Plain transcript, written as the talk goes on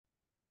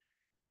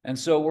And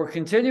so we're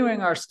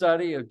continuing our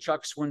study of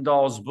Chuck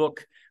Swindoll's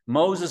book,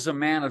 Moses, a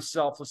Man of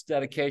Selfless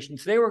Dedication.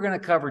 Today we're going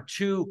to cover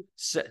two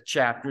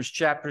chapters,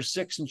 chapter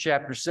 6 and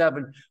chapter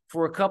 7,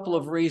 for a couple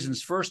of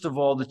reasons. First of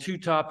all, the two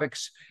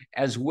topics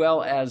as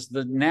well as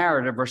the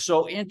narrative are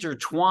so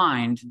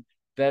intertwined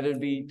that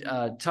it'd be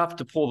tough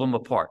to pull them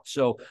apart.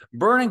 So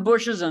burning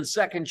bushes and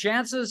second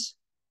chances,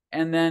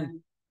 and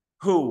then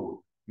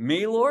who?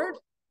 Me, Lord?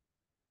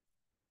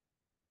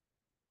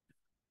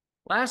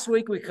 Last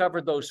week, we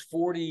covered those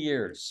 40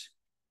 years.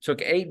 It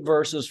took 8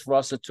 verses for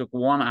us. It took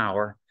 1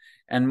 hour.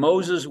 And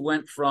Moses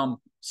went from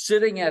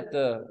sitting at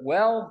the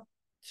well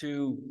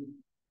to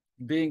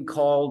being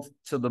called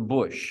to the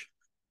bush.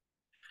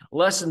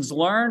 Lessons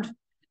learned: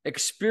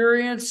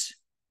 experience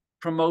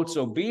promotes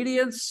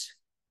obedience.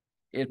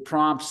 It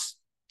prompts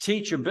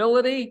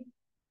teachability.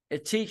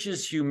 It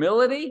teaches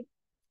humility.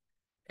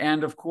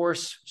 And of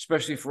course,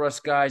 especially for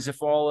us guys,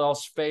 if all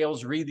else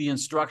fails, read the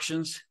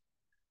instructions.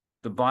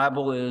 The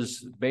Bible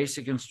is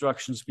basic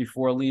instructions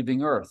before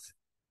leaving earth.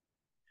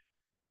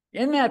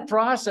 In that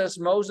process,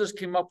 Moses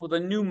came up with a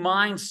new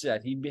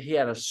mindset. He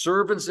had a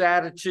servant's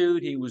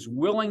attitude. He was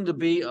willing to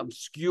be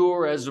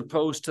obscure as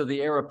opposed to the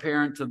heir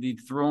apparent to the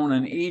throne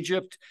in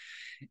Egypt.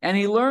 And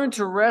he learned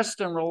to rest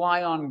and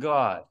rely on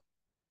God.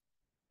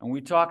 And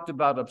we talked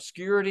about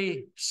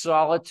obscurity,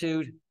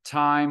 solitude,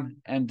 time,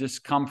 and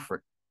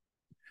discomfort.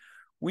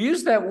 We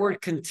used that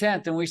word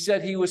content, and we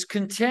said he was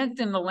content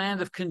in the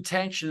land of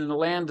contention, in the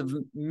land of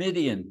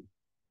Midian.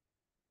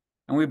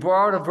 And we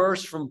borrowed a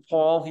verse from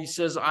Paul. He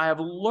says, I have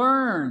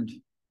learned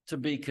to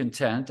be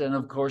content. And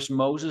of course,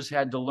 Moses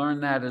had to learn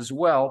that as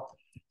well.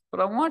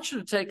 But I want you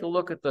to take a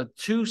look at the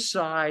two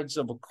sides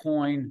of a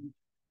coin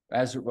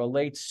as it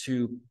relates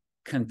to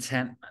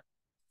contentment.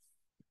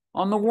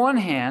 On the one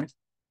hand,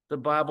 the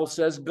Bible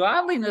says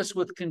godliness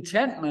with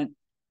contentment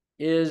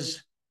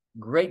is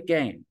great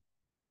gain.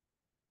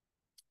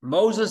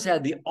 Moses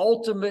had the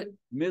ultimate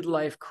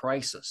midlife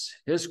crisis.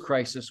 His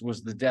crisis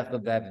was the death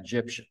of that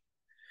Egyptian.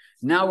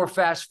 Now we're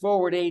fast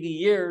forward 80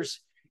 years,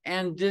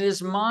 and did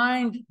his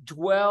mind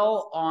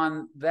dwell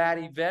on that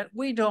event?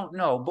 We don't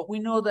know, but we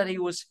know that he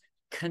was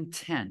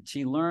content.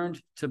 He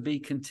learned to be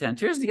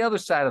content. Here's the other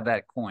side of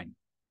that coin: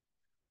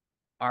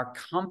 our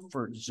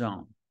comfort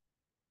zone.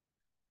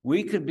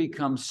 We could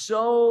become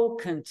so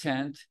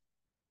content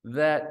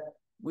that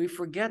we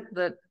forget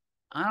that,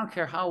 I don't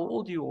care how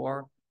old you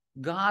are,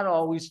 God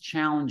always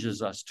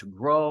challenges us to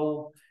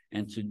grow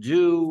and to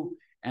do.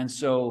 And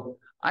so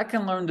I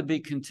can learn to be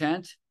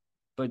content,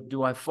 but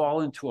do I fall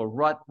into a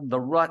rut,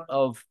 the rut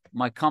of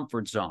my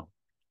comfort zone?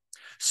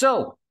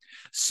 So,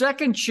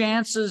 second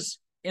chances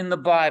in the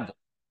Bible.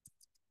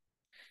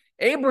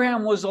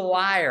 Abraham was a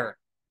liar.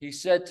 He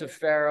said to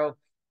Pharaoh,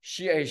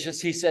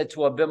 he said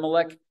to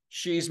Abimelech,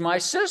 she's my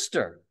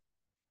sister.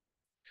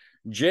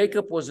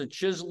 Jacob was a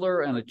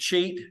chiseler and a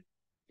cheat.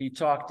 He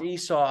talked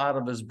Esau out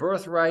of his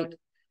birthright.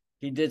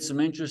 He did some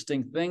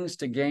interesting things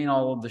to gain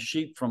all of the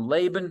sheep from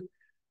Laban.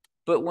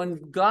 But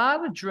when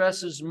God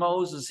addresses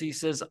Moses, he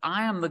says,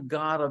 I am the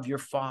God of your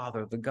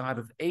father, the God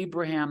of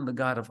Abraham, the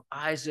God of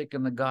Isaac,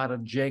 and the God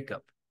of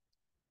Jacob.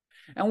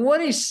 And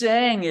what he's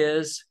saying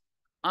is,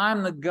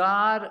 I'm the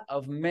God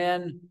of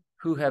men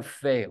who have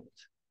failed.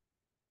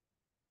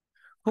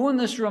 Who in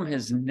this room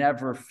has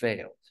never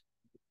failed?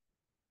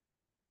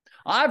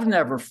 I've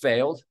never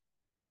failed.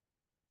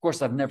 Of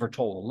course, I've never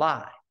told a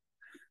lie.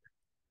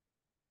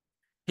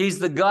 He's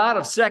the God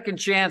of second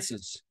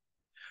chances.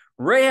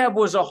 Rahab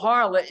was a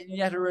harlot, and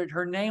yet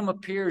her name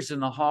appears in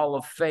the Hall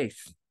of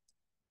Faith.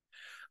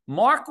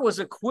 Mark was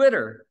a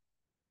quitter,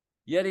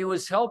 yet he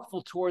was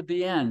helpful toward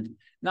the end.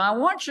 Now, I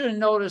want you to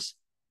notice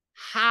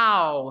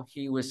how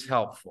he was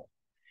helpful.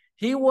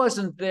 He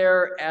wasn't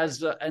there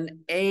as an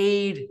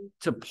aid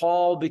to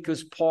Paul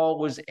because Paul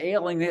was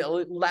ailing.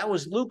 That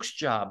was Luke's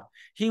job.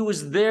 He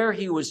was there.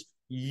 He was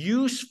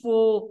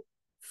useful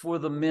for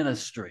the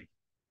ministry.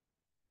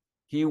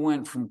 He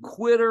went from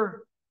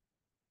quitter,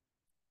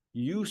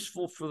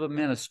 useful for the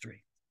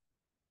ministry.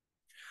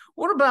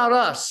 What about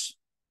us?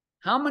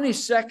 How many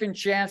second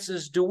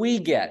chances do we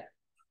get,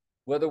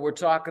 whether we're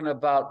talking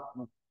about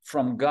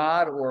from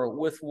God or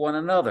with one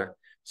another?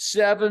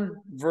 7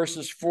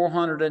 verses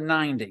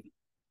 490.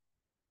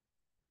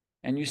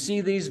 And you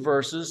see these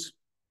verses.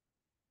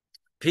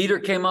 Peter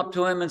came up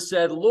to him and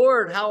said,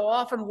 Lord, how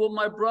often will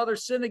my brother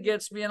sin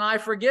against me and I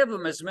forgive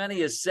him? As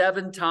many as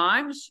 7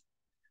 times?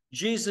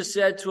 Jesus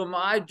said to him,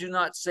 I do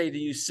not say to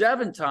you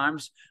 7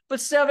 times,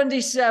 but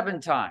 77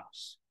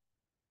 times.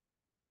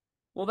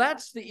 Well,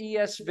 that's the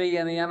ESV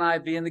and the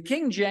NIV, and the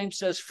King James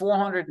says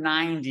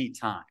 490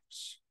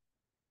 times.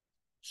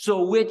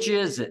 So which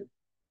is it?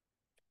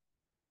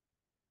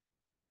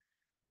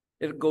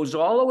 It goes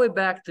all the way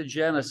back to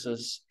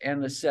Genesis,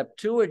 and the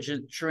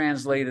Septuagint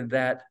translated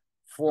that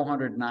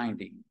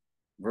 490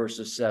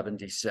 verses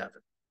 77.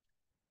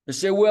 They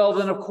say, well,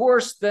 then, of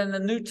course, then the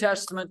New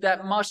Testament,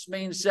 that must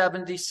mean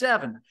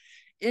 77.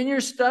 In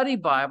your study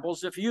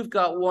Bibles, if you've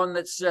got one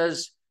that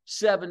says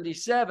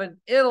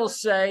 77, it'll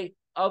say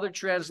other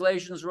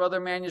translations or other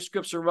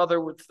manuscripts or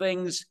other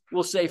things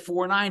will say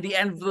 490,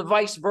 and the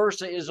vice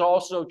versa is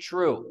also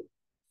true.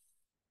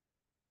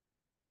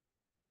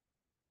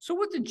 So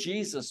what did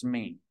Jesus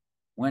mean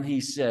when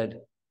he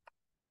said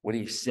what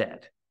he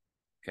said?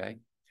 Okay.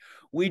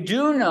 We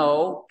do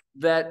know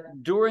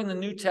that during the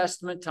New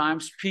Testament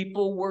times,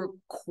 people were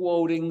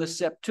quoting the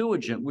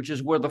Septuagint, which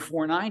is where the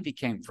 490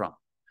 came from.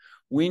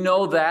 We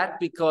know that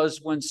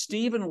because when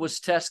Stephen was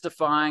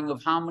testifying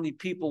of how many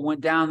people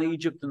went down to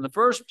Egypt in the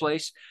first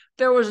place,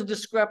 there was a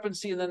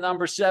discrepancy in the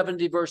number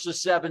 70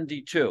 versus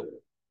 72.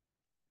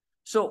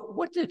 So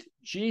what did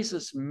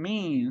Jesus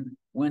mean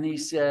when he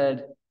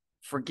said,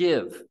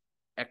 forgive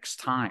X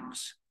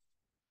times?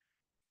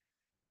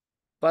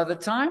 By the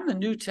time the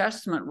New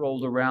Testament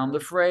rolled around, the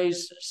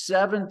phrase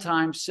 7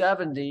 times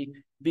 70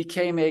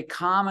 became a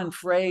common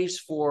phrase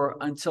for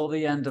until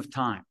the end of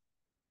time.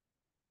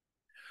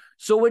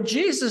 So what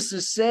Jesus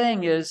is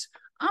saying is,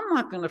 I'm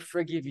not going to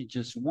forgive you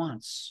just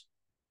once.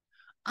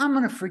 I'm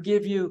going to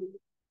forgive you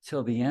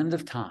till the end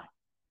of time.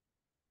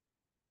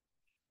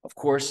 Of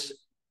course,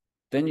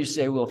 then you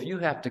say, well, if you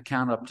have to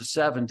count up to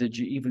 7, did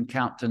you even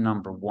count to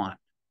number 1?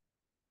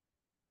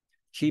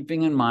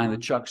 Keeping in mind the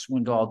Chuck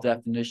Swindoll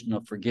definition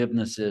of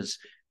forgiveness is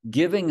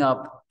giving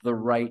up the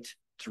right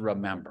to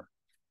remember.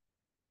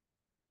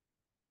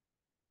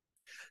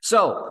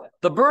 So,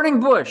 the burning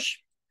bush.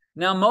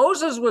 Now,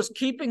 Moses was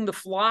keeping the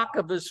flock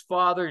of his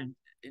father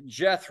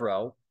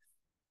Jethro,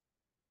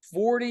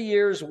 40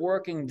 years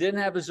working,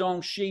 didn't have his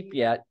own sheep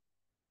yet.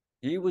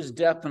 He was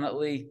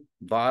definitely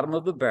bottom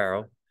of the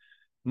barrel.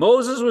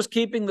 Moses was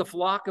keeping the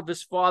flock of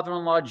his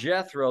father-in-law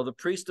Jethro, the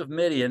priest of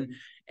Midian,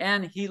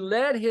 and he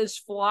led his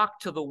flock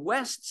to the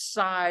west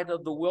side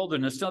of the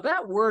wilderness. Now,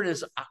 that word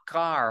is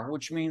akar,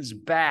 which means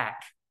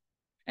back.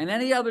 And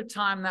any other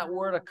time that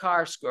word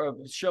akar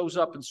shows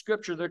up in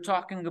Scripture, they're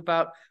talking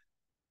about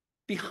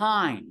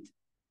behind.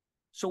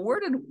 So where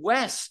did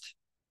west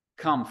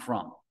come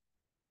from?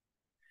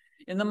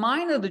 In the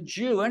mind of the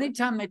Jew,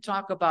 anytime they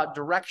talk about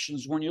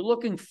directions, when you're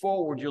looking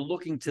forward, you're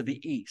looking to the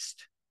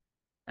east.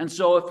 And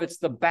so if it's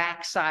the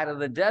back side of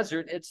the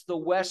desert, it's the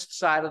west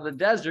side of the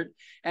desert.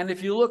 And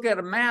if you look at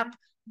a map,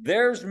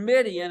 there's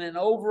Midian, and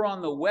over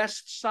on the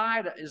west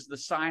side is the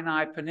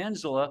Sinai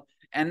Peninsula,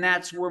 and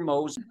that's where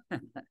Moses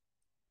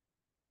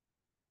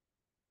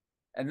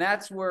and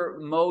that's where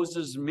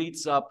Moses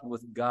meets up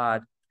with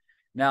God.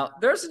 Now,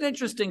 there's an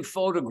interesting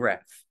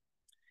photograph.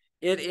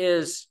 It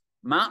is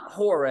Mount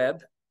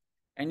Horeb,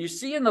 and you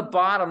see in the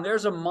bottom,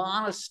 there's a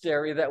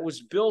monastery that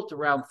was built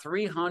around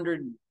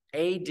 300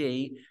 AD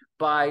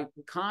by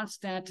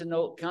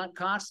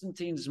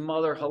Constantine's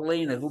mother,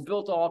 Helena, who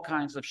built all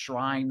kinds of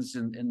shrines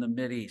in the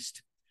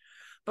Mideast.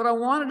 But I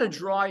wanted to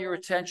draw your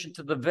attention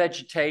to the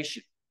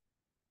vegetation.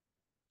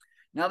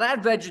 Now,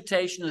 that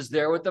vegetation is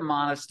there with the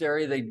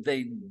monastery.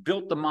 They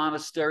built the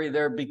monastery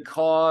there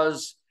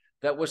because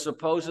that was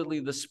supposedly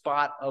the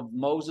spot of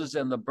Moses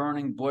and the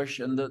burning bush.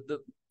 And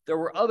there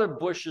were other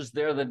bushes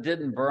there that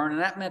didn't burn.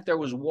 And that meant there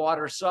was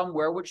water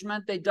somewhere, which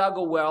meant they dug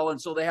a well. And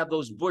so they have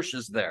those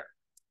bushes there.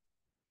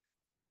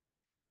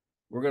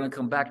 We're going to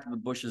come back to the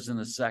bushes in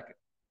a second.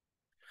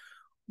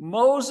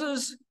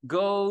 Moses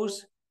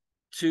goes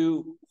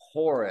to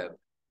Horeb,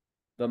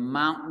 the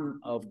mountain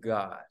of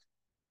God.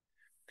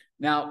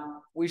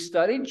 Now, we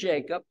studied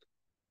Jacob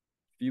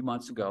a few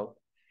months ago,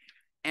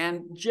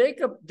 and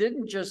Jacob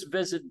didn't just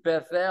visit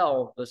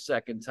Bethel the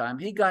second time.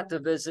 He got to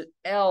visit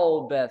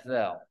El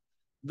Bethel,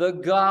 the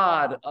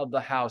God of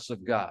the house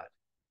of God.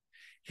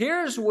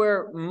 Here's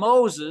where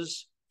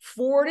Moses,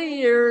 40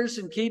 years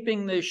in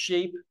keeping this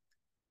sheep,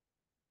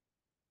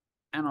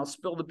 and I'll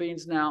spill the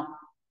beans now,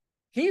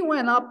 he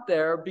went up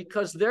there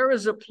because there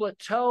is a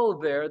plateau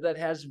there that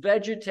has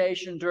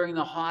vegetation during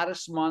the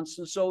hottest months.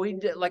 And so he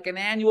did like an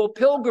annual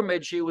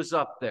pilgrimage. He was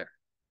up there.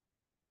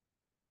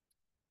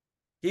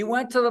 He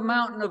went to the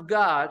mountain of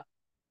God,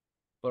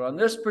 but on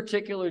this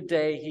particular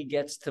day, he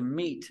gets to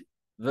meet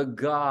the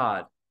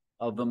God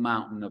of the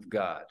mountain of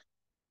God.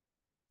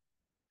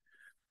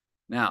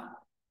 Now,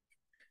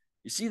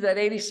 you see that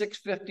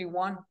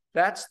 8651?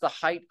 That's the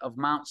height of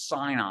Mount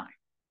Sinai.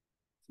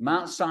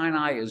 Mount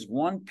Sinai is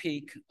one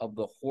peak of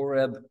the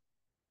Horeb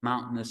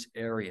mountainous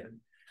area.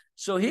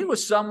 So he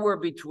was somewhere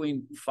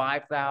between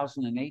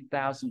 5,000 and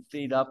 8,000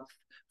 feet up.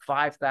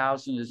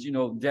 5,000 is, you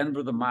know,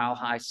 Denver, the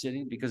mile-high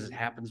city, because it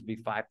happens to be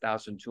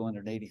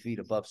 5,280 feet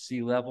above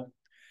sea level.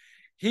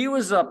 He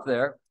was up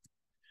there,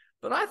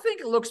 but I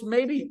think it looks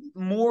maybe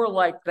more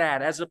like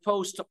that, as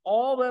opposed to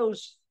all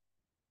those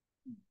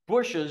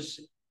bushes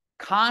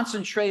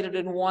concentrated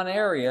in one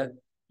area.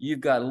 You've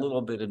got a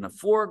little bit in the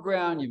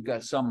foreground, you've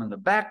got some in the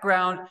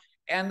background,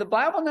 and the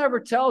Bible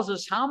never tells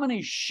us how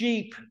many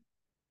sheep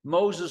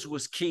Moses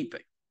was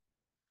keeping.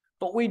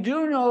 But we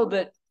do know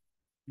that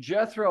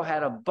Jethro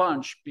had a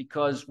bunch,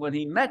 because when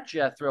he met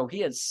Jethro,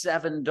 he had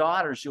 7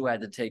 daughters who had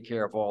to take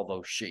care of all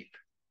those sheep.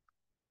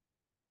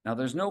 Now,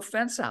 there's no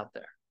fence out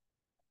there.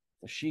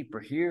 The sheep are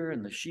here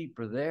and the sheep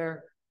are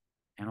there.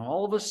 And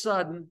all of a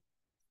sudden,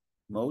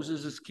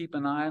 Moses is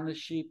keeping an eye on the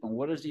sheep, and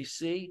what does he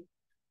see?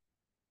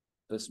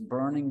 this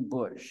burning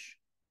bush.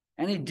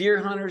 Any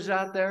deer hunters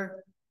out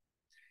there?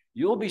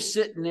 You'll be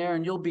sitting there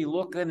and you'll be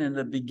looking. In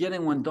the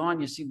beginning, when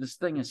dawn, you see this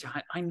thing and say,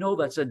 I know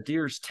that's a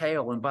deer's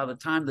tail. And by the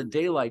time the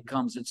daylight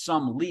comes, it's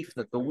some leaf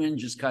that the wind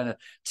just kind of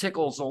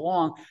tickles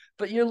along.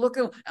 But you're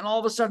looking, and all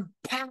of a sudden,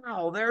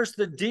 pow, there's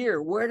the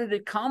deer. Where did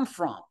it come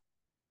from?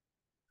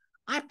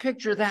 I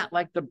picture that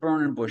like the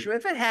burning bush.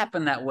 If it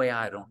happened that way,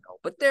 I don't know.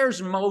 But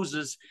there's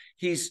Moses.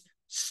 He's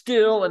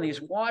still and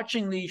he's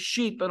watching these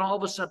sheep, and all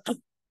of a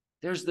sudden,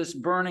 there's this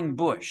burning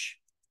bush.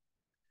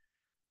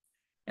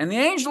 And the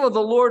angel of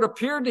the Lord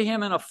appeared to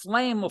him in a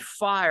flame of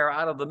fire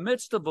out of the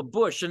midst of a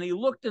bush. And he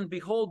looked, and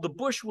behold, the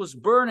bush was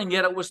burning,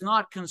 yet it was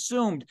not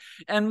consumed.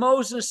 And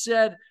Moses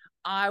said,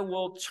 I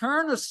will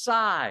turn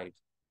aside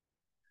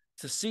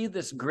to see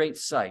this great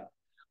sight.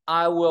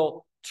 I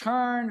will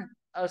turn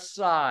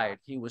aside.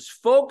 He was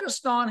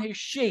focused on his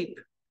sheep.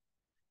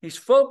 He's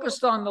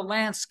focused on the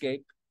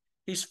landscape.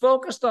 He's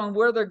focused on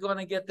where they're going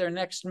to get their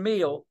next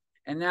meal.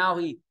 And now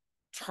he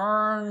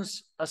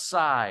turns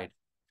aside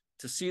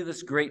to see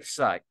this great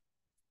sight.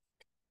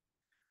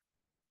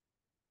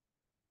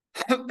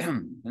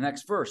 The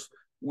next verse,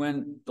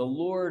 when the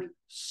Lord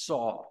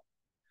saw,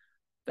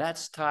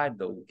 that's tied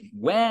the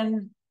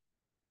when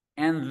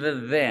and the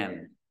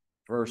then,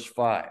 verse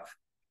 5.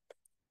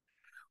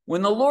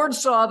 When the Lord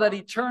saw that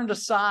he turned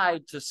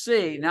aside to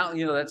see, now,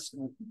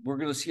 we're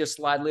going to see a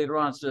slide later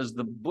on. It says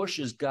the bush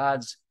is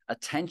God's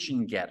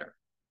attention getter.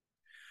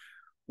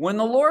 When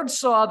the Lord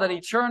saw that he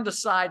turned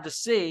aside to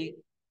see,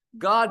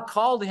 God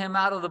called him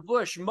out of the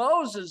bush,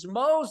 Moses,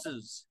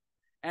 Moses.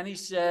 And he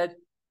said,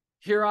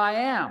 here I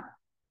am.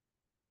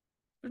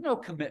 There's no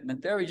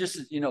commitment there. He just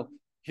said,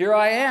 here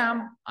I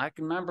am. I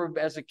can remember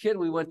as a kid,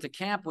 we went to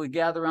camp, we'd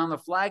gather around the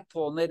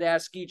flagpole, and they'd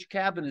ask each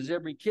cabin, is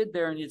every kid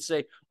there? And you'd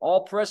say,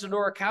 all present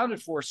or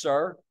accounted for,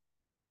 sir.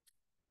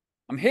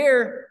 I'm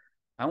here.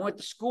 I went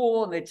to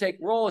school, and they'd take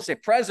roll and say,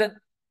 present.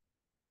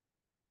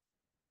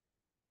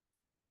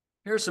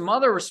 Here's some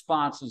other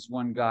responses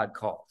when God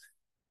called.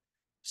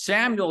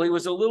 Samuel, he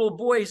was a little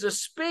boy. He says,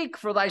 speak,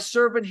 for thy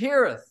servant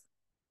heareth.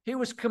 He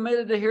was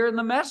committed to hearing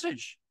the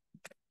message.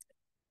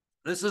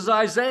 This is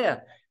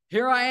Isaiah.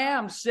 Here I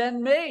am,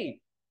 send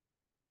me.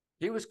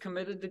 He was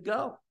committed to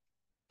go.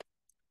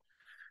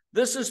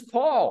 This is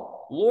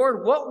Paul.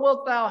 Lord, what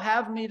wilt thou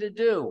have me to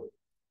do?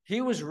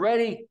 He was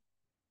ready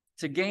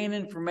to gain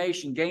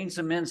information, gain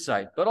some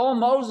insight. But all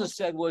Moses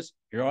said was,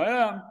 here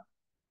I am.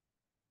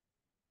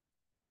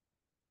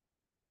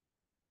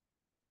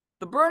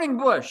 The burning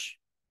bush.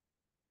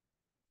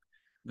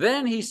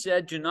 Then he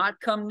said, do not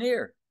come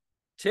near.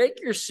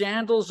 Take your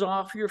sandals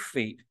off your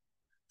feet,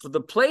 for the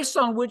place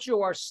on which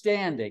you are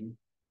standing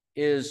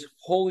is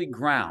holy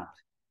ground.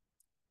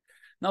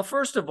 Now,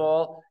 first of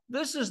all,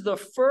 this is the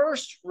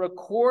first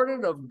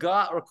recording of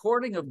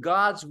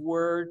God's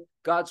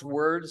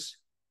words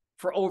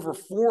for over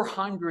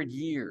 400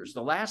 years.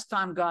 The last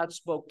time God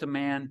spoke to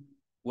man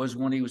was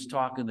when he was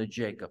talking to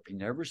Jacob. He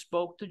never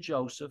spoke to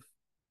Joseph.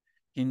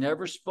 He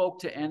never spoke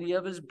to any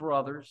of his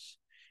brothers.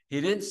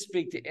 He didn't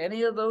speak to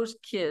any of those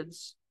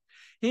kids.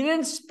 He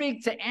didn't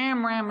speak to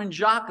Amram and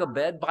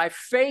Jochebed. By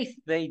faith,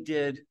 they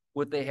did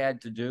what they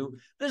had to do.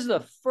 This is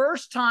the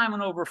first time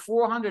in over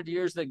 400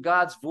 years that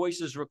God's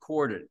voice is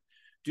recorded.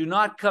 Do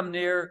not come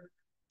near.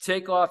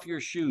 Take off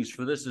your shoes,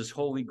 for this is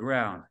holy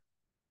ground.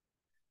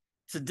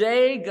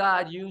 Today,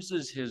 God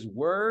uses his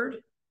word,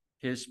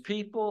 his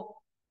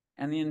people,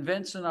 and the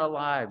events in our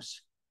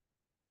lives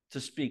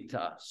to speak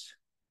to us.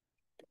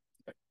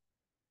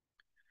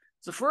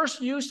 It's the first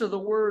use of the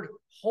word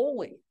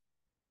holy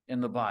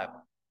in the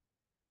Bible,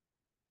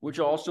 which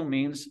also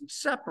means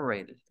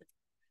separated.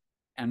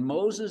 And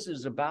Moses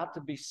is about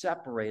to be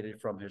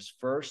separated from his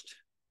first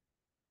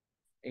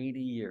 80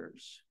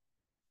 years.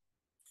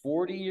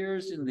 40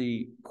 years in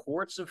the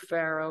courts of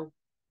Pharaoh,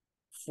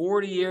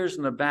 40 years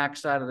in the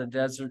backside of the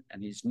desert,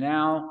 and he's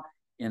now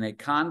in a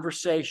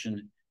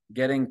conversation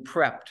getting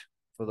prepped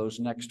for those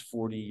next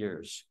 40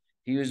 years.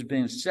 He was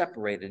being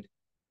separated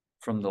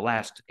from the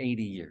last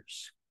 80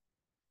 years.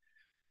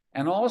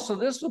 And also,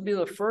 this will be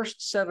the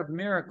first set of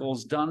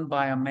miracles done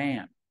by a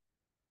man.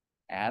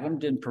 Adam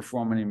didn't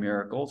perform any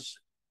miracles.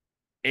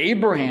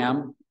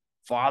 Abraham,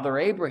 Father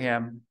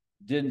Abraham,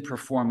 didn't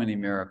perform any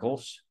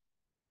miracles.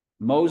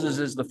 Moses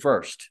is the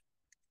first.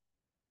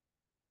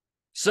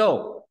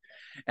 So,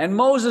 and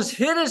Moses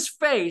hid his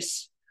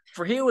face,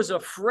 for he was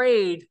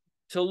afraid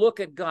to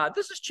look at God.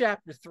 This is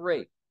chapter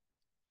 3.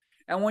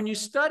 And when you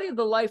study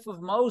the life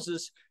of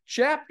Moses,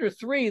 chapter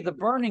 3, the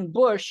burning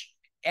bush,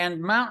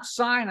 and Mount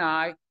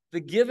Sinai, the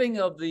giving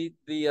of the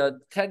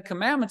Ten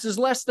Commandments, is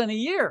less than a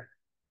year.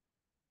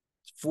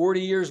 It's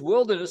 40 years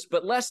wilderness,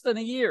 but less than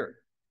a year.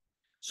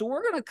 So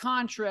we're going to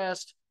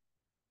contrast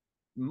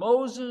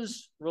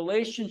Moses'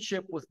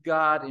 relationship with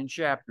God in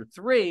chapter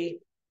 3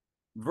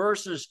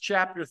 versus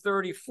chapter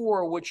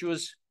 34, which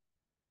was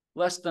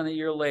less than a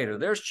year later.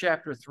 There's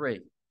chapter 3.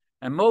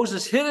 And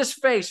Moses hid his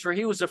face, for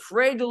he was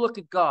afraid to look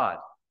at God.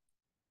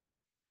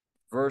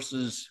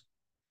 Versus,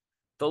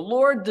 the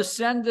Lord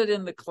descended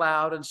in the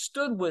cloud and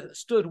stood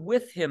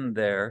with him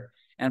there,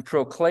 and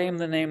proclaim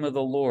the name of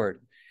the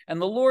Lord. And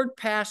the Lord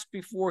passed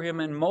before him,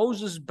 and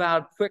Moses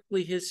bowed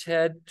quickly his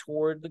head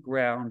toward the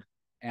ground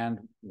and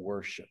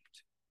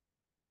worshiped.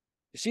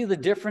 You see the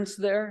difference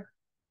there?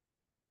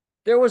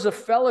 There was a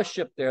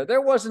fellowship there.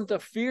 There wasn't a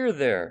fear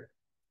there.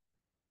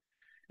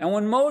 And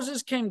when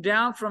Moses came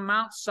down from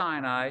Mount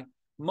Sinai,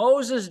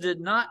 Moses did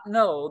not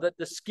know that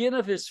the skin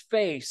of his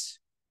face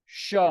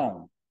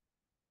shone.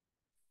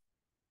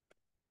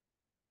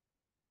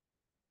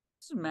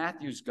 This is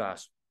Matthew's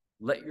gospel.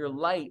 Let your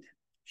light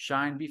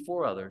shine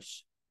before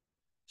others,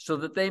 so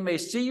that they may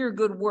see your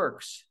good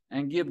works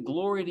and give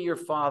glory to your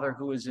Father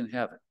who is in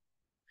heaven.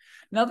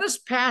 Now, this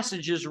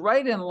passage is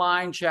right in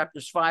line,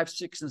 chapters 5,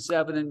 6, and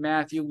 7 in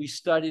Matthew. We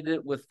studied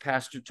it with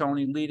Pastor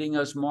Tony leading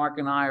us. Mark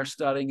and I are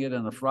studying it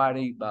in a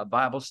Friday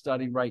Bible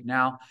study right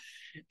now.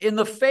 In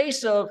the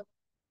face of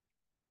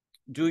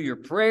do your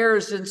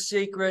prayers in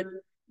secret,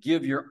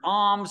 give your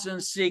alms in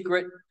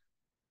secret,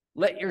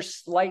 let your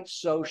light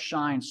so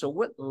shine. So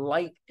what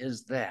light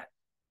is that?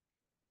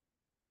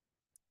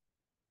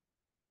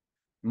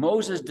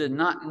 Moses did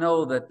not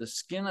know that the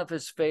skin of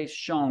his face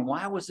shone.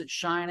 Why was it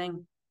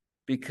shining?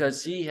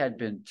 Because he had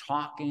been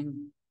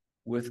talking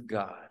with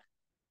God.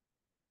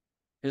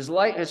 His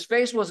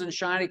face wasn't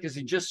shining because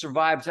he just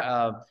survived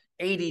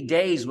 80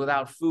 days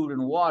without food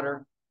and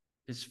water.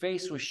 His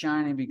face was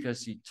shining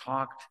because he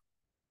talked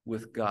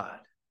with God.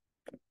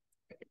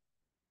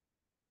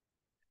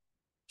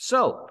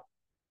 So,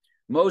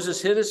 Moses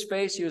hid his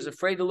face. He was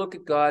afraid to look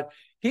at God.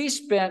 He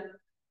spent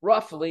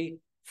roughly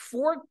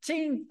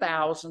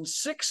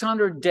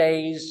 14,600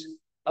 days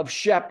of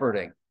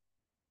shepherding.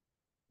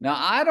 Now,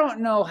 I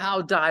don't know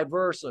how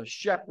diverse a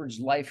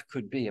shepherd's life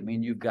could be. I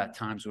mean, you've got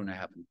times when they're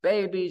having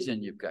babies,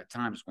 and you've got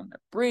times when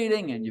they're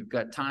breeding, and you've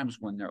got times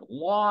when they're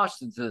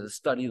lost to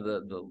study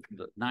the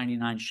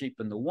 99 sheep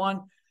and the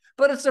one.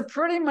 But it's a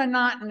pretty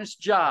monotonous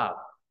job.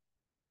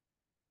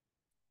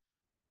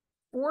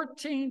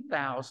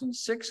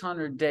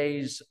 14,600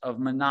 days of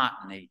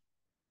monotony.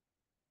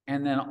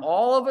 And then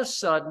all of a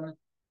sudden,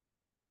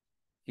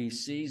 he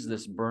sees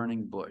this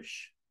burning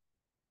bush.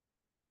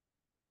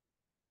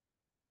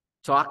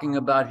 Talking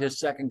about his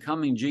second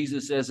coming,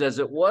 Jesus says, as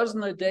it was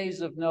in the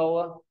days of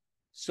Noah,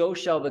 so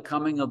shall the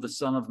coming of the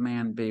Son of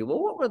Man be.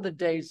 Well, what were the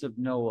days of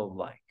Noah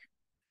like?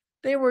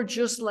 They were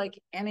just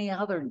like any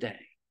other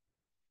day.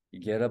 You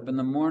get up in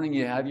the morning,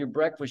 you have your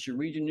breakfast, you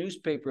read your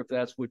newspaper if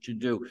that's what you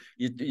do.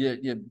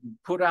 You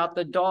put out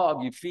the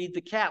dog, you feed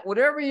the cat.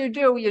 Whatever you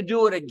do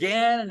it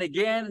again and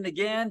again and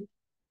again.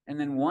 And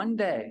then one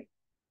day,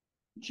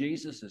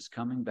 Jesus is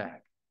coming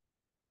back.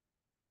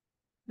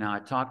 Now, I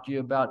talked to you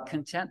about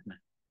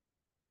contentment.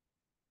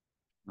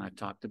 I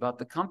talked about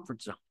the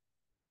comfort zone.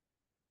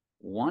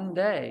 One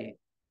day,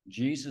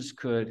 Jesus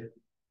could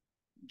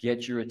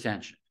get your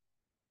attention.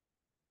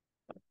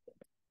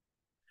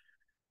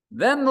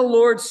 Then the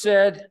Lord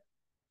said,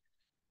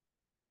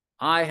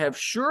 I have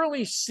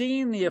surely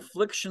seen the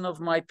affliction of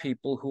my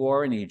people who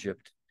are in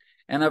Egypt,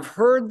 and have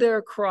heard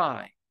their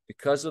cry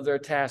because of their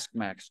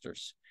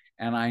taskmasters,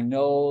 and I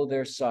know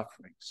their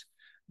sufferings.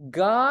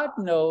 God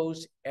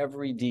knows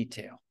every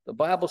detail. The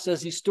Bible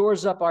says he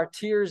stores up our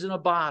tears in a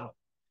bottle.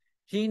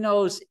 He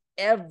knows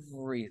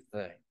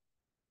everything,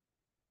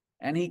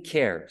 and he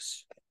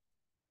cares.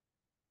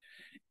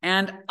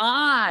 And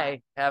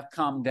I have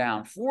come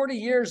down. 40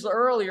 years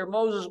earlier,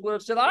 Moses would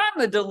have said, I'm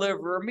the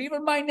deliverer.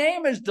 Even my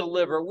name is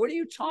deliverer. What are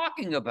you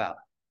talking about?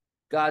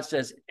 God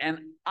says, and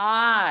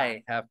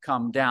I have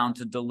come down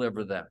to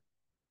deliver them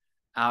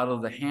out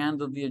of the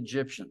hand of the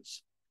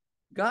Egyptians.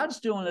 God's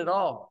doing it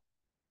all.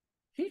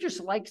 He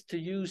just likes to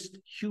use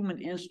human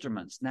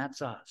instruments, and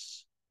that's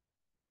us.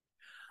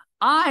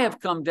 I have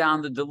come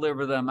down to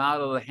deliver them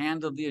out of the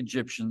hand of the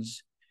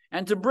Egyptians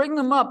and to bring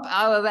them up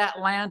out of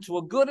that land to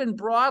a good and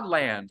broad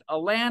land, a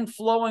land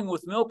flowing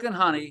with milk and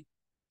honey,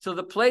 to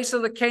the place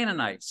of the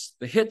Canaanites,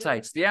 the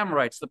Hittites, the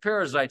Amorites, the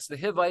Perizzites, the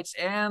Hivites,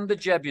 and the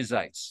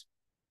Jebusites.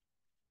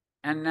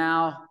 And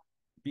now,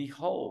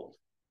 behold,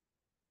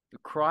 the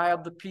cry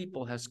of the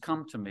people has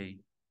come to me,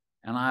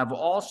 and I have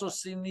also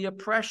seen the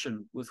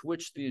oppression with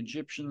which the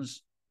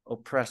Egyptians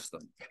oppress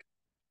them.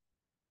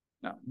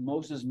 Now,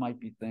 Moses might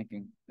be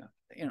thinking,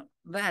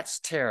 that's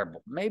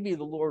terrible. Maybe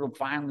the Lord will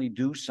finally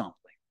do something.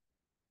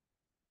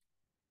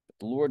 But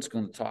the Lord's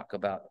going to talk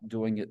about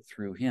doing it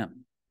through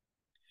him.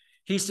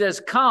 He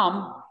says,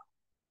 come,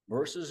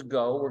 versus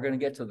go. We're going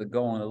to get to the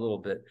go in a little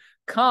bit.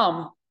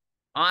 Come,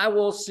 I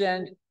will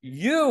send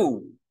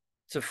you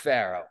to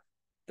Pharaoh,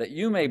 that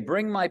you may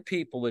bring my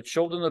people, the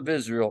children of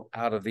Israel,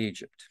 out of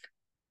Egypt.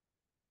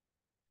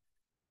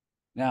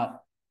 Now,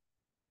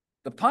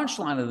 the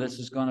punchline of this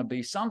is going to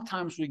be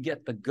sometimes we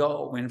get the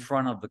go in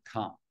front of the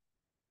come.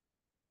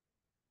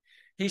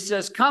 He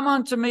says, come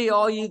unto me,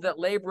 all ye that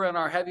labor and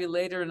are heavy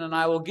laden, and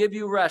I will give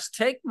you rest.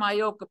 Take my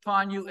yoke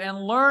upon you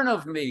and learn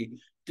of me.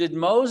 Did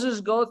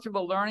Moses go through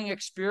a learning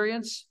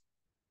experience?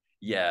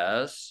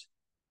 Yes.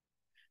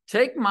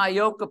 Take my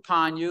yoke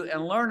upon you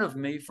and learn of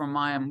me, for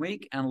I am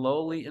meek and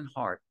lowly in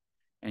heart,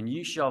 and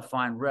ye shall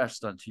find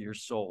rest unto your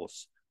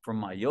souls. For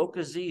my yoke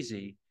is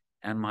easy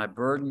and my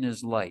burden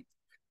is light.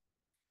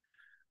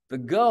 The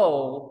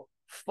go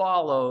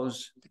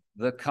follows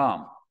the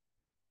come.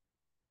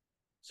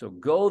 So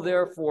go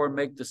therefore and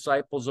make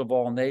disciples of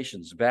all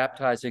nations,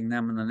 baptizing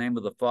them in the name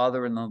of the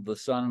Father and of the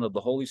Son and of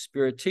the Holy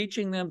Spirit,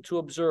 teaching them to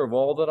observe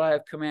all that I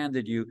have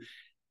commanded you.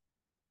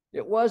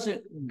 It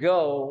wasn't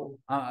go,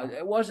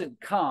 it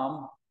wasn't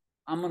come,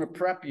 I'm going to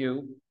prep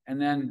you,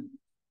 and then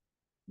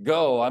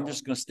go, I'm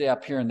just going to stay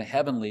up here in the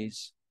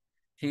heavenlies.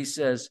 He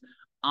says,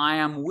 I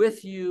am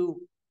with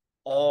you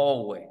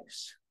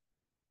always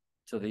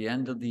to the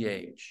end of the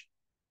age.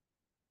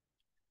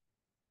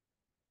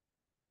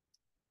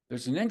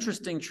 There's an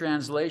interesting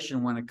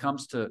translation when it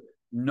comes to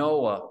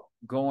Noah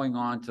going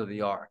on to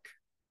the ark.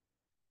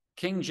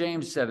 King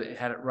James had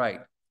it right.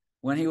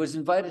 When he was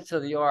invited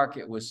to the ark,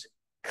 it was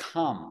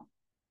come.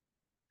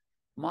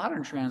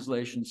 Modern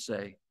translations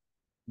say,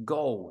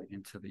 go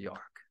into the ark.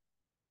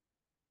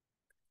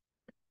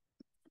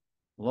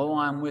 Lo,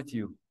 I'm with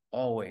you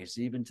always,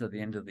 even to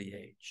the end of the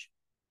age.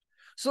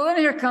 So then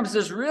here comes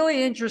this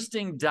really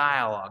interesting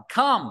dialogue.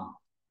 Come,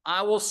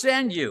 I will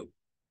send you.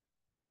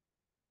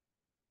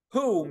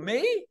 Who,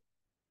 me?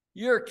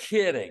 You're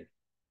kidding.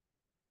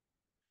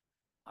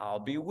 I'll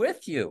be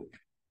with you.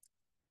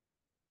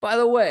 By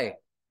the way,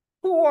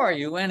 who are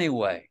you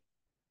anyway?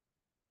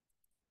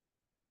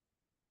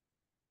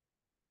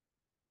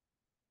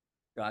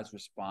 God's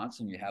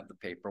response, and you have the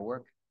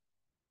paperwork.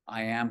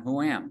 I am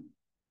who am.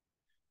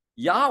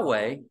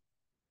 Yahweh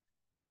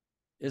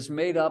is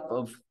made up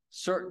of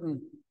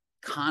certain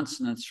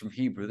consonants from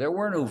Hebrew. There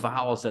were no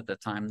vowels at the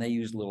time. They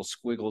used little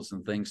squiggles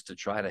and things to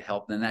try to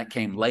help. Then that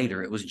came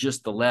later. It was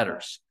just the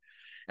letters.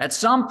 At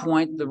some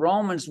point, the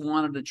Romans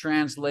wanted to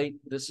translate,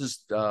 this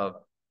is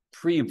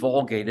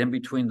pre-Vulgate, in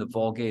between the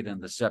Vulgate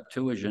and the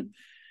Septuagint,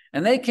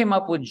 and they came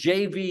up with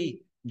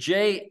JHVH,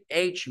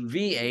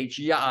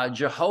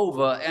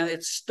 Jehovah, and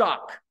it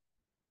stuck.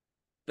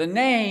 The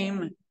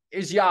name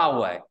is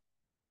Yahweh.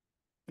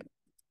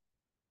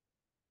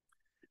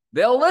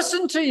 They'll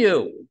listen to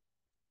you.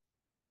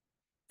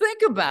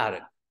 Think about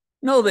it.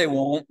 No, they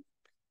won't.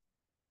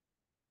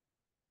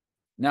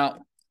 Now,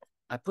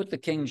 I put the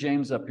King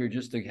James up here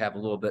just to have a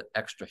little bit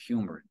extra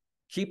humor.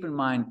 Keep in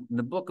mind, in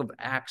the book of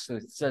Acts,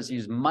 it says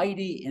he's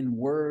mighty in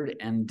word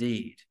and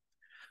deed.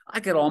 I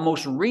could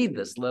almost read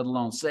this, let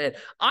alone say it.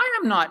 I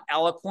am not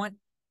eloquent,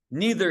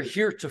 neither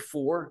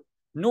heretofore,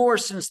 nor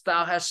since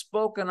thou hast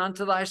spoken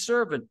unto thy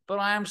servant, but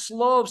I am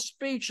slow of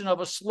speech and of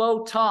a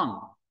slow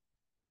tongue.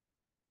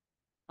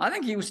 I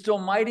think he was still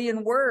mighty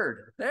in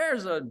word.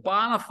 There's a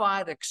bona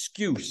fide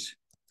excuse.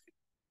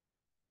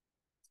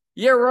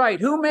 You're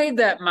right. Who made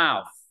that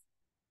mouth?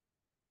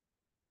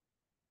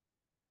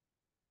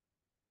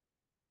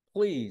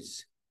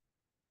 Please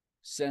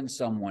send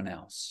someone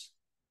else.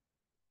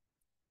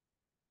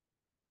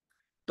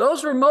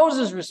 Those were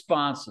Moses'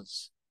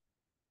 responses.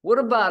 What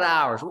about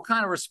ours? What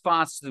kind of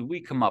response did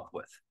we come up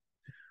with?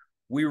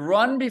 We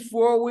run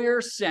before we are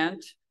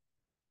sent.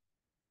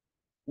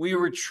 We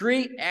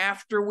retreat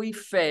after we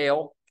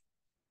fail,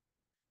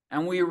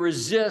 and we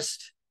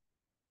resist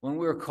when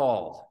we're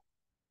called.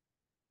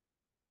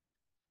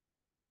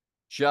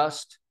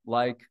 Just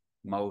like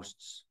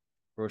Moses.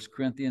 1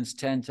 Corinthians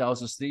 10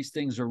 tells us these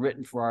things are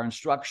written for our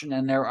instruction,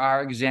 and there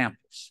are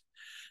examples.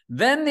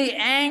 Then the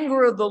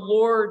anger of the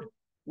Lord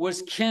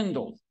was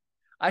kindled.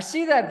 I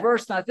see that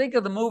verse, and I think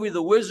of the movie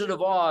The Wizard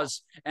of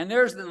Oz, and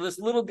there's this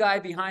little guy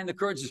behind the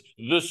curtain says,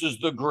 this is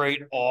the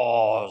great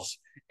Oz.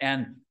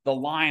 And the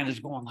lion is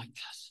going like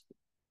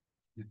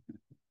this.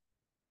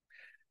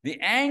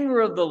 The anger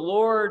of the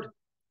Lord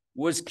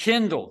was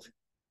kindled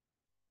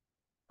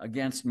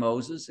against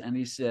Moses, and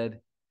he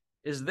said,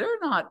 is there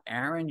not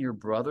Aaron, your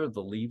brother,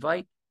 the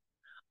Levite?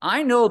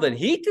 I know that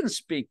he can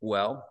speak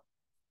well.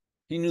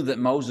 He knew that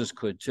Moses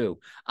could too.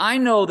 I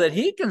know that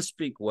he can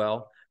speak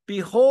well.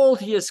 Behold,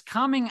 he is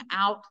coming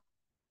out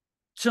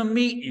to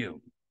meet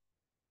you.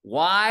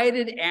 Why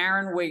did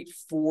Aaron wait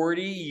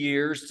 40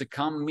 years to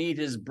come meet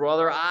his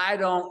brother? I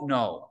don't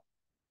know.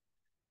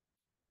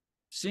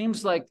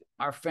 Seems like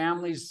our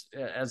families,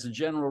 as a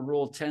general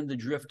rule, tend to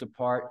drift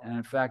apart. And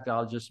in fact,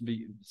 I'll just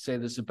say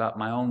this about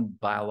my own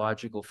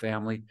biological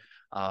family.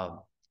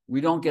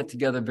 We don't get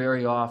together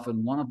very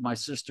often. One of my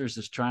sisters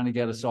is trying to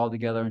get us all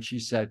together, and she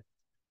said,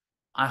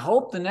 I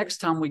hope the next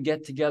time we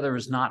get together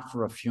is not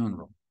for a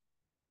funeral.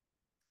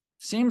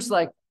 Seems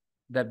like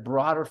that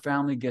broader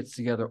family gets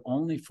together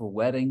only for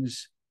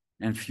weddings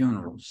and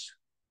funerals.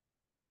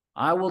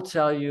 I will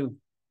tell you,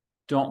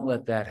 don't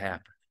let that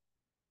happen.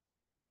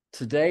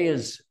 Today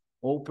is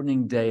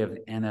opening day of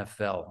the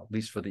NFL, at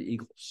least for the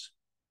Eagles.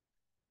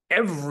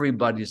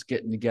 Everybody's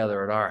getting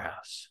together at our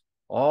house.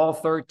 All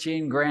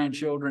 13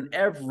 grandchildren,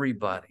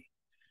 everybody.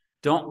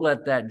 Don't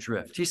let that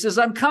drift. He says,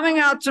 I'm coming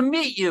out to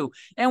meet you.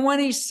 And when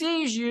he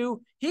sees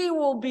you, he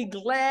will be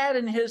glad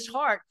in his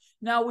heart.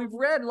 Now, we've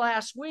read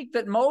last week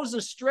that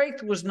Moses'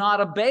 strength was not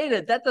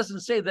abated. That doesn't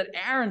say that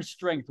Aaron's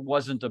strength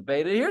wasn't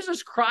abated. Here's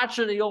this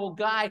crotchety old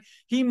guy.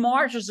 He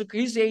marches,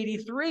 he's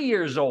 83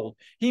 years old.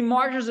 He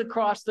marches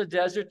across the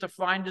desert to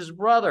find his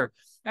brother.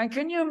 And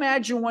can you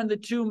imagine when the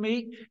two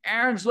meet?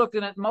 Aaron's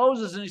looking at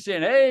Moses and he's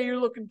saying, hey, you're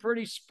looking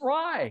pretty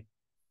spry.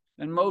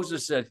 And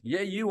Moses said,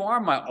 yeah, you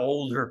are my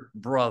older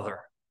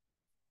brother.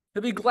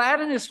 He'll be glad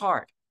in his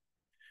heart.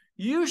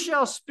 You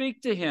shall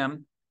speak to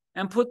him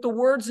and put the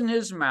words in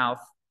his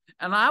mouth,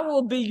 and I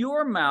will be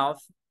your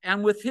mouth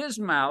and with his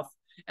mouth,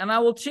 and I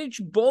will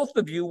teach both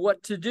of you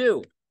what to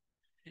do.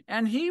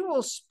 And he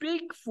will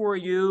speak for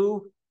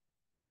you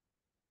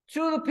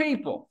to the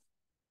people.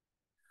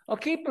 Well,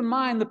 keep in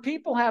mind, the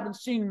people haven't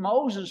seen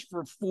Moses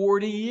for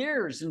 40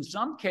 years, in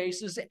some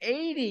cases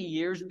 80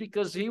 years,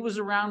 because he was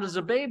around as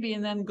a baby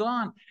and then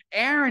gone.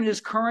 Aaron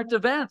is current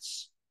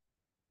events.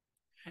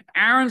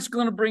 Aaron's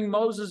going to bring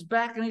Moses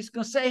back, and he's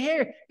going to say,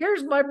 hey,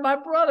 here's my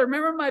brother.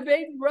 Remember my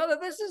baby brother?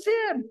 This is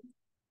him.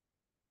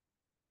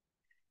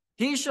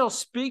 He shall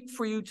speak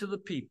for you to the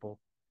people,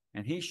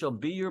 and he shall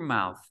be your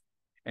mouth,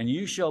 and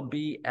you shall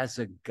be as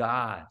a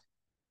God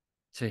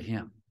to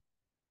him.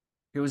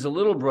 He was a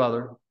little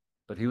brother,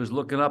 but he was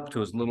looking up to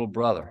his little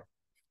brother.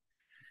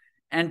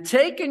 And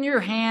take in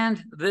your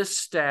hand this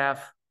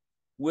staff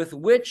with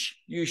which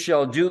you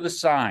shall do the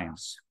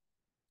signs.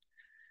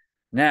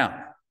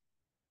 Now,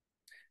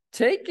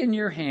 take in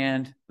your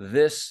hand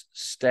this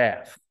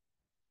staff.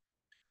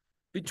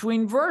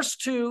 Between verse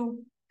 2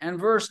 and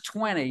verse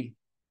 20,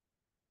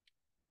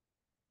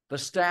 the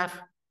staff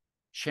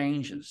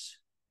changes.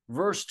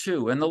 Verse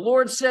 2, and the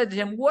Lord said to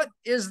him, what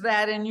is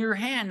that in your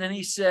hand? And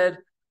he said,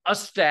 a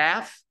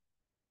staff.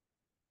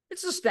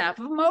 It's the staff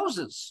of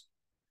Moses.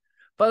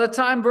 By the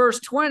time verse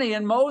 20,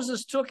 and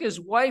Moses took his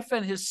wife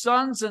and his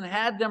sons and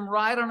had them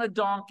ride on a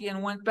donkey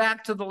and went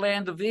back to the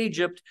land of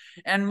Egypt.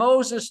 And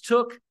Moses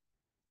took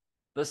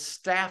the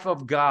staff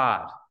of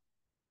God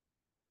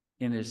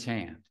in his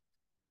hand.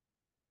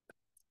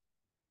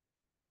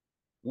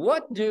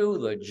 What do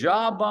the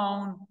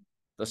jawbone,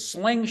 the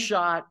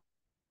slingshot,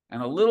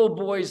 and a little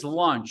boy's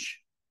lunch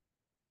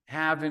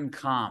have in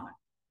common?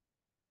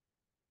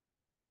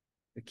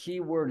 The key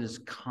word is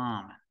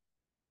common.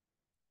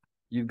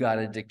 You've got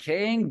a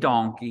decaying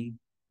donkey.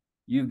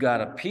 You've got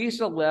a piece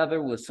of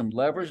leather with some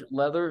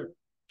leather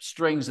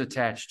strings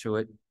attached to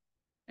it.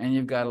 And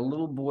you've got a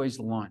little boy's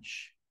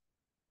lunch.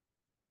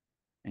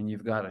 And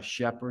you've got a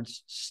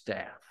shepherd's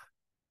staff.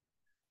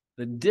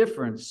 The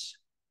difference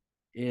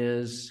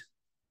is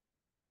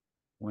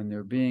when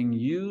they're being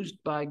used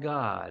by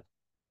God,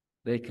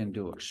 they can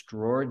do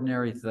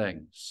extraordinary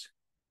things.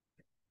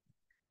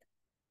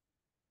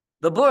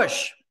 The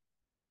bush,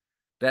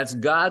 that's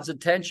God's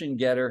attention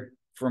getter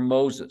for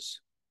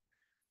Moses.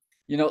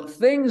 You know,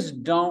 things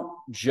don't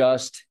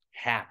just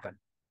happen.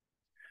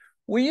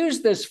 We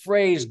use this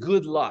phrase,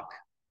 good luck,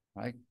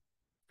 right?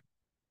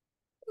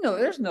 No,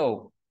 there's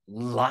no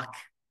luck.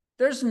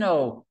 There's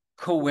no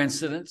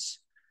coincidence.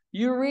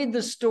 You read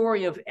the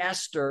story of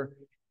Esther,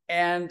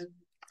 and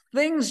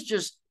things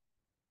just,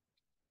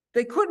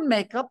 they couldn't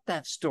make up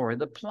that story.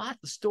 The plot,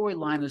 the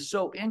storyline is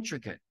so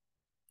intricate.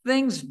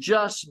 Things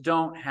just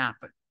don't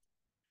happen.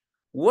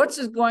 What's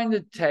it going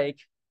to take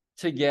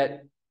to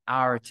get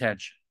our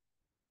attention?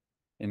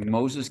 In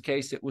Moses'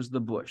 case, it was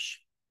the bush.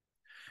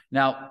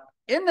 Now,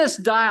 in this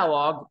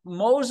dialogue,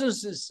 God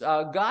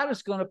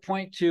is going to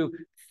point to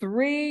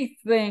three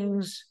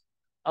things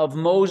of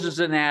Moses'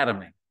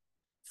 anatomy.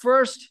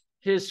 First,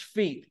 his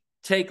feet.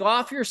 Take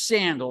off your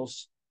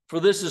sandals, for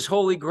this is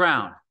holy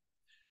ground.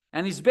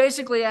 And he's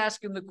basically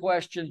asking the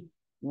question,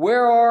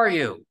 where are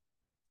you?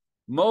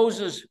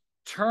 Moses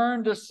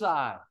turned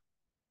aside.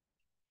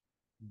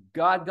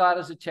 God got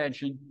his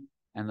attention.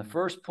 And the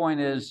first point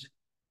is,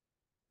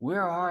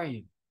 where are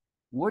you?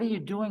 What are you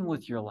doing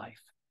with your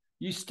life?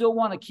 You still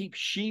want to keep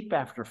sheep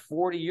after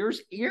 40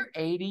 years? You're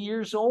 80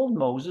 years old,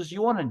 Moses.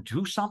 You want to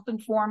do something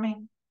for me?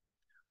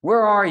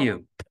 Where are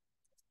you?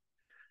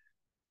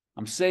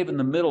 I'm saving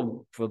the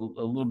middle for a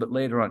little bit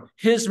later on.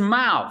 His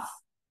mouth.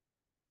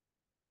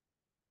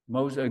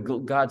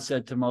 God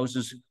said to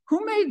Moses,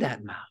 who made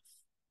that mouth?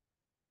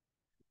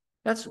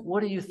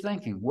 What are you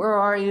thinking? Where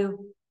are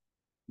you?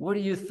 What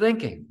are you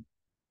thinking?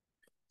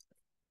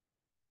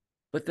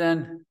 But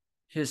then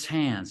his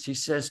hands, he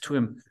says to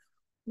him,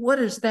 what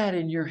is that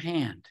in your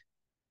hand?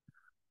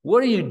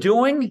 What are you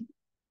doing?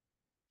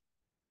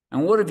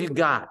 And what have you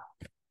got?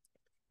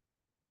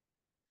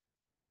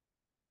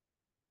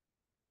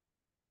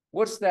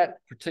 What's that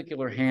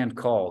particular hand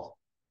called?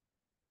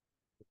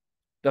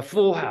 The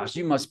full house.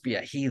 You must be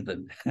a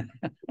heathen.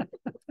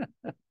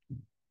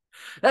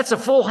 That's a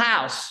full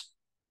house.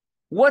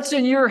 What's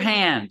in your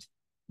hand?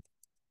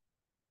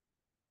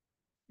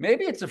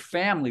 Maybe it's a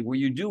family where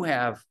you do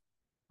have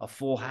a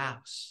full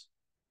house.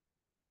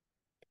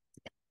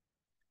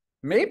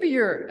 Maybe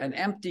you're an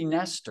empty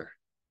nester.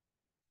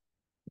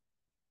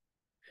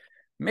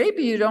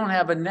 Maybe you don't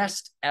have a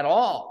nest at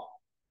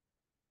all.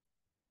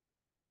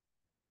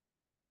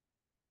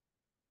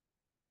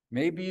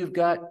 Maybe you've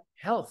got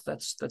health.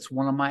 That's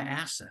one of my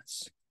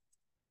assets.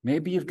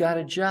 Maybe you've got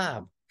a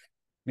job.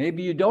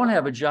 Maybe you don't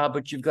have a job,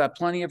 but you've got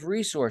plenty of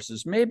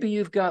resources. Maybe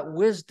you've got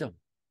wisdom.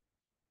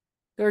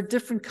 There are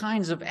different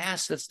kinds of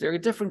assets. There are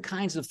different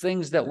kinds of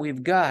things that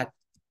we've got,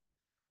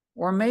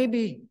 or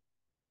maybe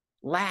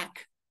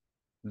lack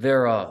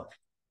thereof.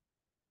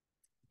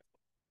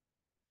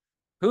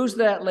 Who's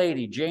that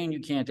lady? Jane, you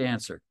can't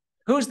answer.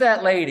 Who's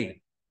that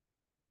lady?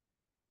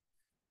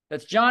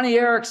 That's Johnny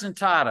Erickson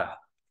Tata.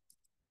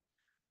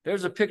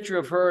 There's a picture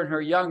of her in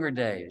her younger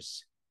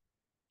days.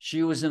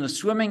 She was in a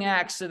swimming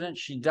accident.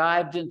 She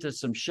dived into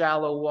some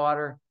shallow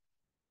water.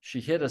 She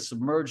hit a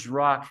submerged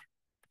rock,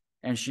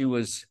 and she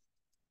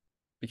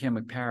became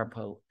a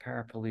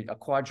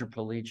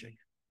quadriplegic.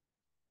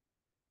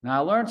 Now,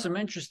 I learned some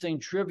interesting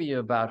trivia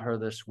about her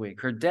this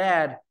week. Her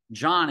dad,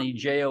 Johnny,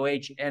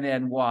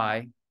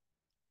 Johnnny,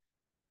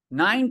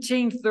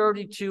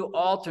 1932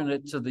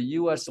 alternate to the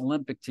U.S.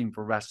 Olympic team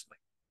for wrestling.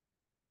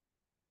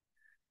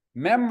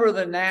 Member of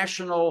the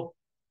National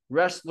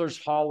Wrestlers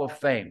Hall of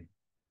Fame.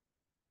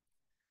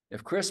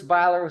 If Chris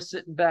Byler was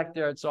sitting back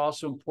there, it's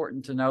also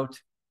important to note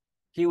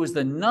he was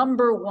the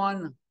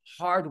 #1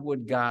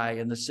 hardwood guy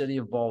in the city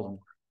of Baltimore.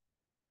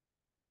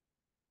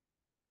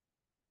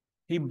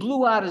 He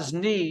blew out his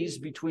knees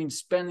between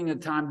spending the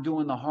time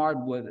doing the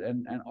hardwood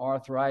and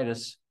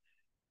arthritis.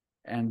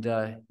 And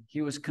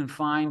he was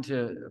confined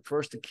to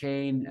first a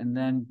cane and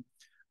then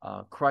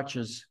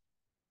crutches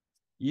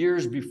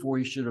years before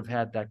he should have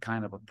had that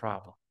kind of a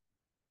problem.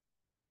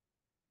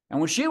 And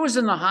when she was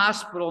in the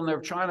hospital and they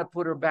were trying to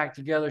put her back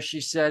together,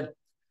 she said,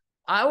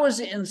 I was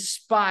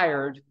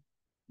inspired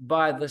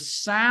by the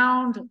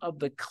sound of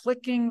the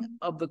clicking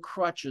of the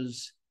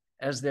crutches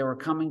as they were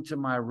coming to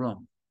my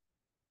room.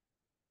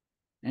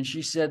 And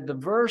she said, the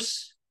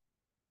verse,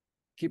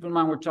 keep in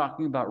mind we're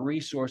talking about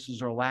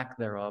resources or lack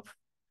thereof,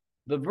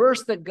 the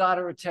verse that got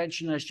her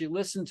attention as she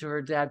listened to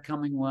her dad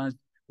coming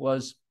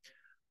was,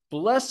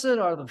 blessed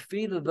are the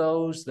feet of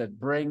those that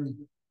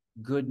bring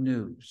good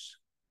news.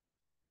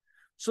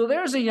 So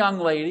there's a young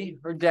lady.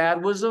 Her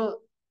dad was a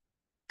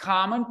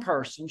common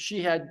person.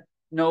 She had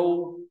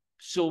no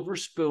silver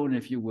spoon,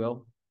 if you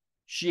will.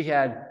 She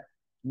had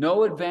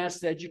no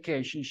advanced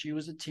education. She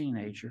was a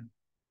teenager.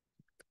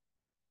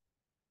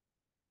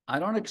 I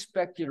don't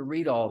expect you to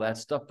read all that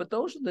stuff, but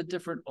those are the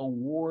different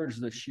awards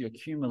that she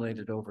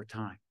accumulated over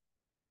time.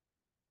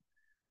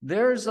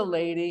 There's a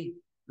lady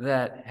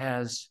that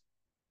has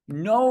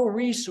no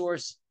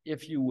resource,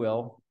 if you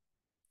will,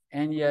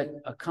 and yet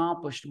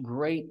accomplished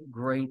great,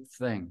 great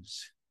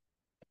things.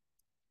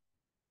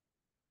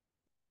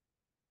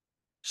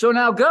 So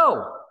now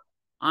go.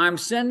 I'm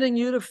sending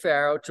you to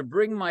Pharaoh to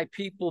bring my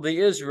people, the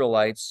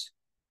Israelites,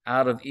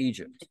 out of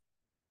Egypt.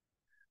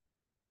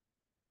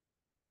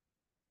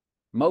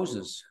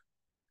 Moses,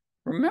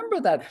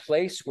 remember that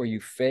place where you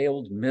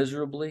failed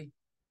miserably?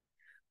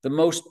 The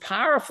most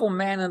powerful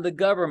man in the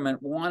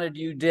government wanted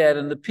you dead,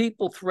 and the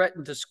people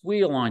threatened to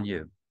squeal on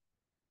you.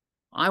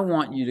 I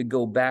want you to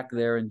go back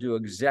there and do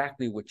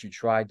exactly what you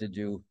tried to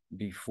do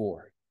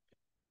before.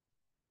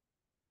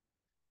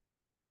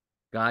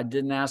 God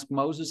didn't ask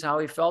Moses how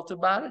he felt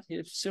about it.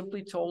 He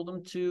simply told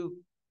him to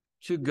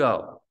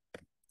go.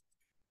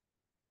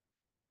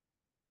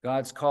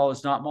 God's call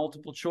is not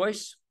multiple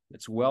choice.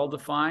 It's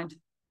well-defined,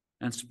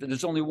 and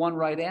there's only one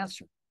right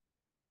answer.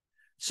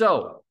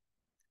 So,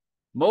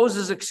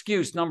 Moses'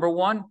 excuse,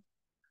 #1,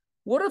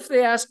 what if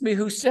they ask me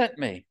who sent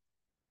me?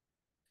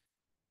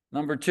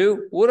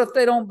 #2, what if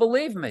they don't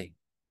believe me?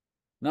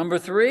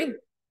 #3,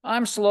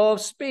 I'm slow of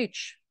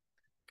speech.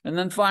 And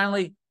then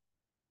finally,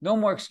 no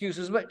more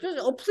excuses, but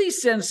just,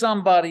 please send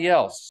somebody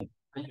else.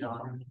 I'd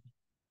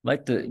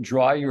like to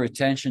draw your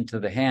attention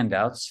to the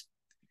handouts.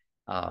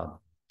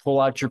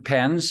 Pull out your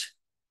pens.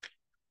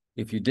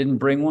 If you didn't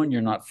bring one,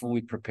 you're not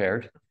fully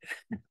prepared.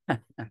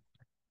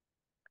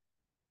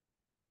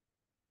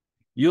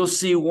 You'll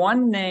see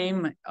one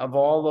name of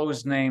all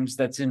those names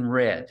that's in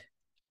red.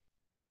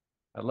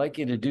 I'd like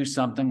you to do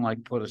something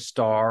like put a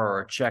star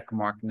or a check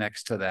mark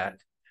next to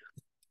that.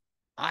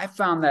 I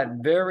found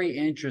that very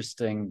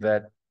interesting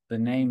that the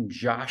name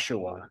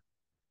Joshua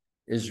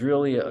is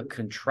really a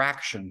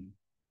contraction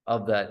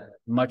of that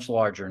much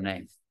larger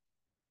name.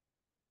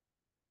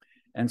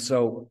 And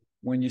so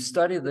when you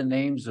study the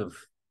names of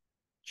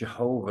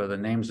Jehovah, the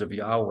names of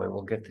Yahweh,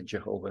 we'll get to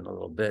Jehovah in a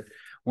little bit.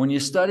 When you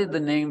study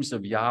the names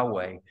of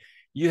Yahweh,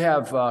 you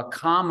have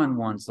common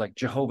ones like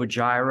Jehovah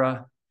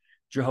Jireh,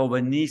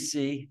 Jehovah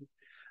Nissi.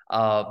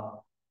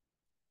 But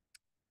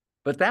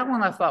that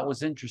one I thought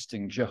was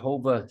interesting,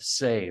 Jehovah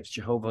saves,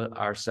 Jehovah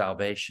our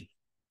salvation.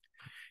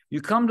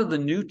 You come to the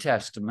New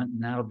Testament,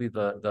 and that'll be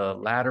the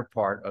latter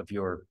part of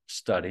your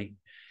study.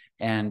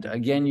 And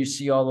again, you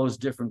see all those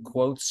different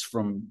quotes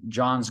from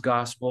John's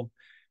gospel.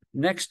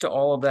 Next to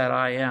all of that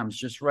I ams,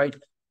 just write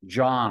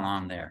John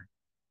on there.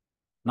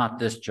 Not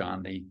this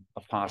John, the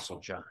Apostle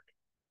John,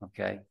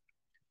 okay?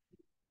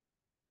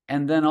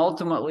 And then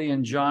ultimately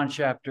in John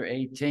chapter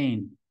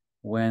 18,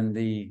 when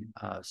the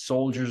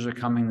soldiers are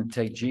coming to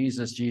take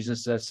Jesus,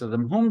 Jesus says to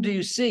them, whom do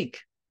you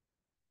seek?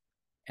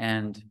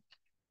 And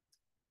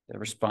the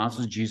response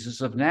was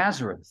Jesus of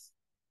Nazareth.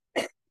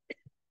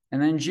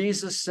 And then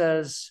Jesus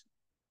says,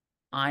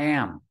 I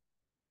am.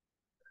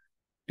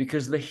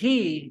 Because the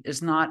he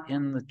is not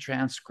in the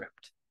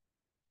transcript.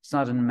 It's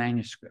not in the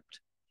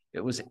manuscript.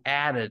 It was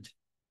added.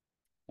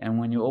 And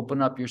when you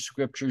open up your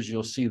scriptures,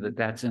 you'll see that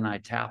that's in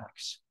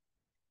italics.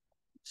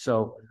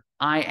 So,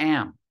 I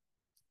am.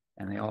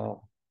 And they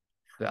all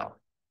fell.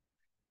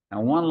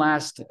 Now, one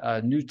last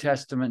New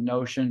Testament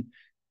notion.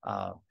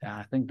 I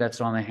think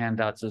that's on the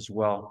handouts as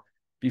well.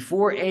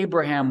 Before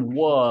Abraham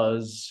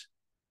was,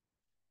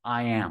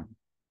 I am.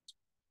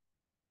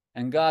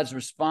 And God's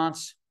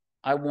response,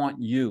 I want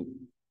you.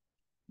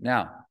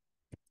 Now,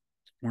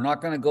 we're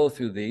not going to go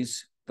through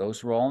these.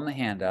 Those were all in the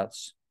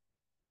handouts.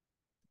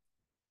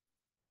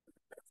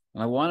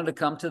 And I wanted to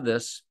come to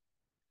this.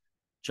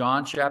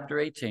 John chapter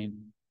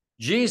 18.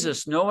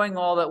 Jesus, knowing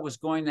all that was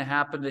going to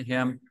happen to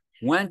him,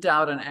 went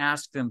out and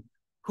asked him,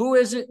 who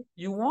is it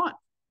you want?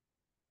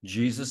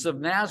 Jesus of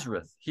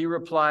Nazareth. He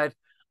replied,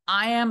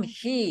 I am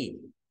he.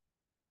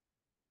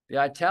 The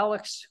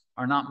italics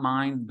are not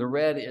mine. The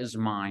red is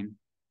mine.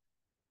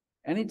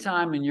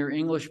 Anytime in your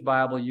English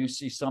Bible you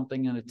see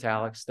something in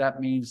italics,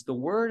 that means the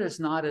word is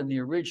not in the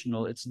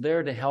original. It's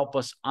there to help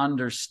us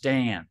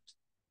understand.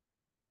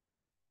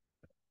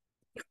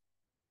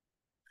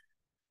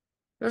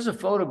 There's a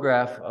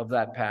photograph of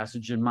that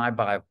passage in my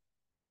Bible.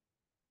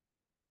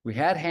 We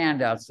had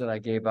handouts that I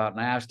gave out,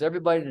 and I asked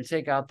everybody to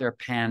take out their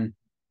pen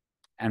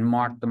and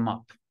mark them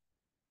up.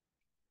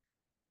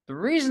 The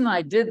reason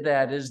I did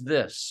that is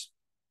this.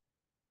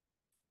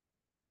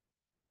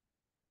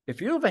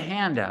 If you have a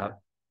handout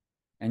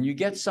and you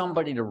get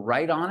somebody to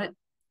write on it,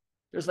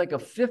 there's like a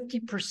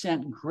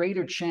 50%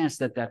 greater chance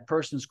that that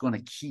person's going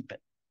to keep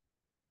it.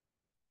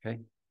 Okay?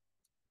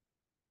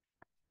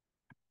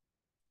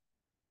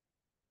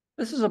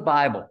 This is a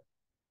Bible.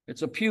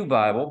 It's a Pew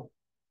Bible.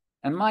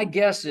 And my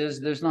guess is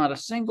there's not a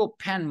single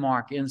pen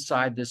mark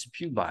inside this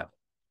Pew Bible.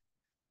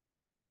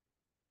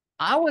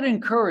 I would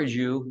encourage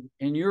you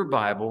in your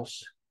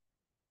Bibles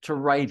to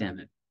write in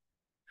it.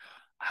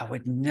 I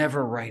would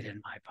never write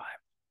in my Bible.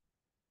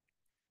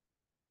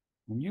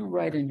 When you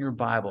write in your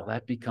Bible,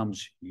 that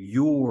becomes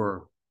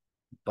your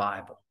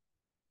Bible.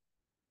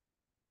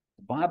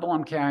 The Bible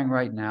I'm carrying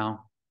right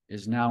now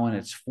is now in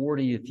its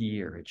 40th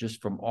year. It's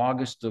just from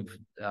August of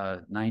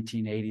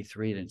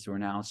 1983 to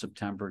now in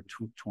September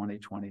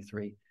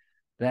 2023.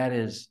 That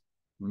is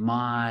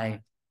my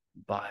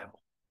Bible.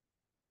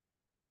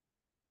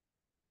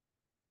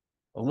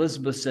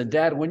 Elizabeth said,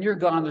 Dad, when you're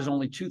gone, there's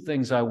only two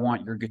things I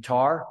want, your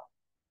guitar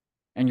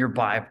and your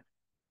Bible.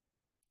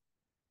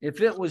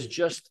 If it was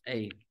just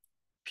a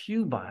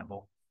Pew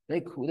Bible,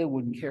 they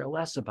wouldn't care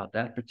less about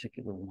that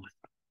particular one.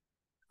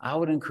 I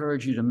would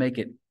encourage you to make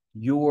it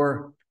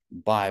your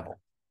Bible.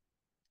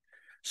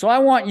 So I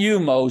want you,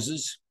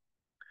 Moses.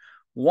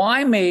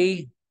 Why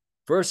me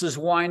versus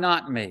why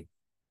not me?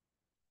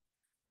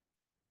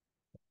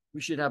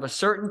 We should have a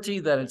certainty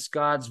that it's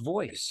God's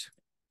voice.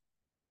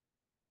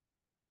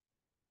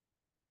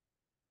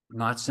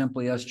 Not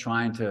simply us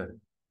trying to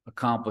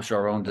accomplish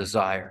our own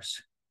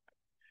desires.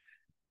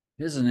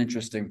 Here's an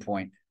interesting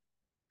point.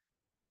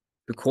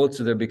 The quotes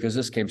are there because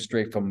this came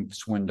straight from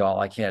Swindoll.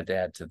 I can't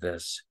add to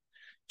this.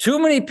 Too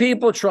many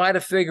people try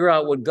to figure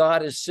out what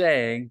God is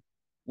saying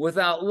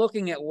without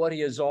looking at what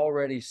he has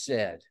already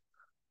said.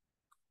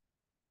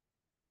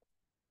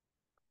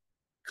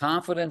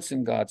 Confidence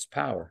in God's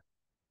power.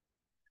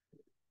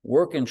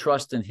 Work and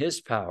trust in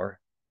his power,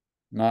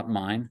 not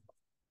mine.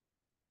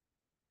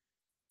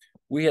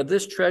 We have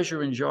this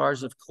treasure in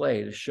jars of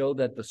clay to show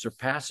that the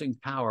surpassing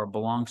power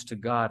belongs to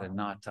God and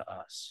not to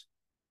us.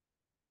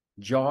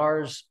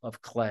 Jars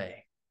of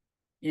clay,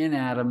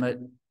 inanimate,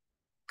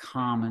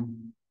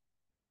 common.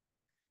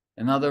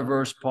 Another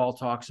verse, Paul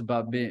talks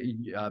about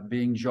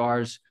being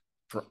jars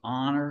for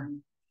honor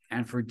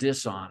and for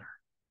dishonor.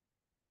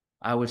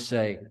 I would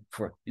say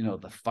for,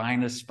 the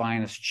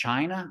finest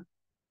china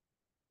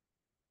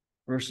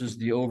versus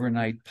the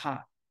overnight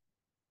pot.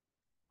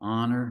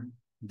 Honor,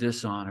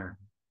 dishonor.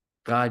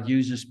 God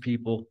uses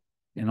people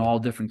in all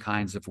different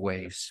kinds of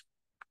ways.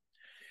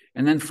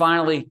 And then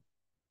finally,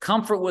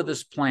 comfort with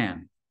his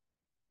plan.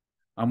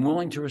 I'm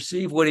willing to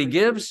receive what he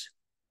gives.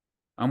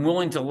 I'm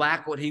willing to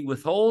lack what he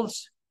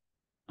withholds.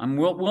 I'm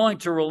willing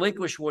to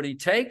relinquish what he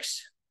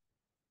takes.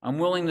 I'm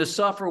willing to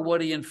suffer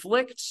what he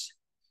inflicts.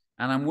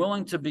 And I'm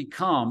willing to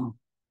become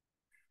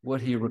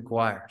what he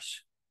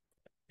requires.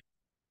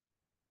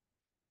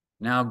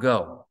 Now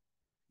go.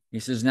 He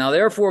says, now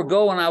therefore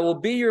go, and I will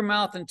be your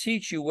mouth and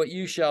teach you what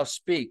you shall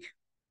speak.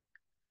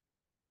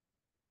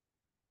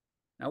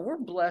 Now we're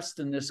blessed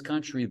in this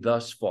country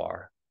thus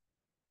far,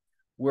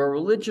 where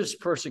religious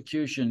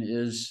persecution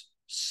is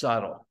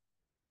subtle,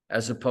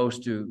 as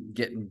opposed to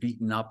getting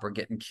beaten up or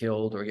getting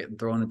killed or getting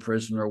thrown in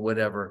prison or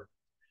whatever.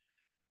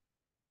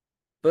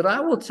 But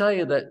I will tell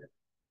you that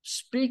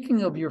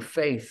speaking of your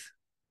faith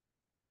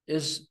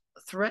is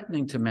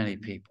threatening to many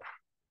people.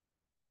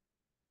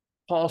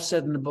 Paul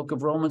said in the book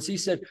of Romans, he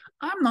said,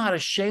 I'm not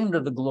ashamed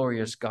of the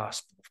glorious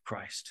gospel of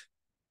Christ.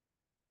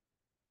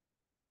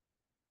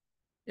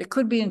 It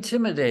could be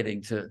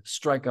intimidating to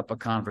strike up a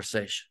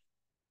conversation.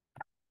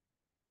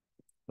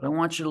 But I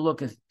want you to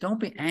look at, don't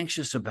be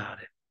anxious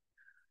about it.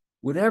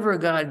 Whatever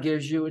God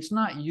gives you, it's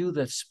not you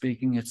that's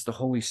speaking, it's the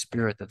Holy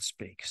Spirit that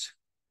speaks.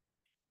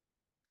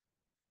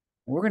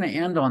 We're going to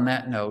end on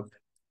that note.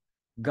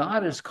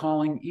 God is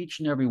calling each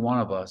and every one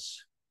of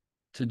us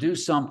to do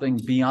something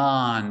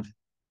beyond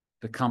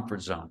the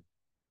comfort zone.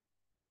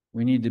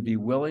 We need to be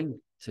willing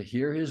to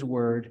hear his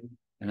word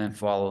and then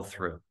follow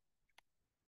through.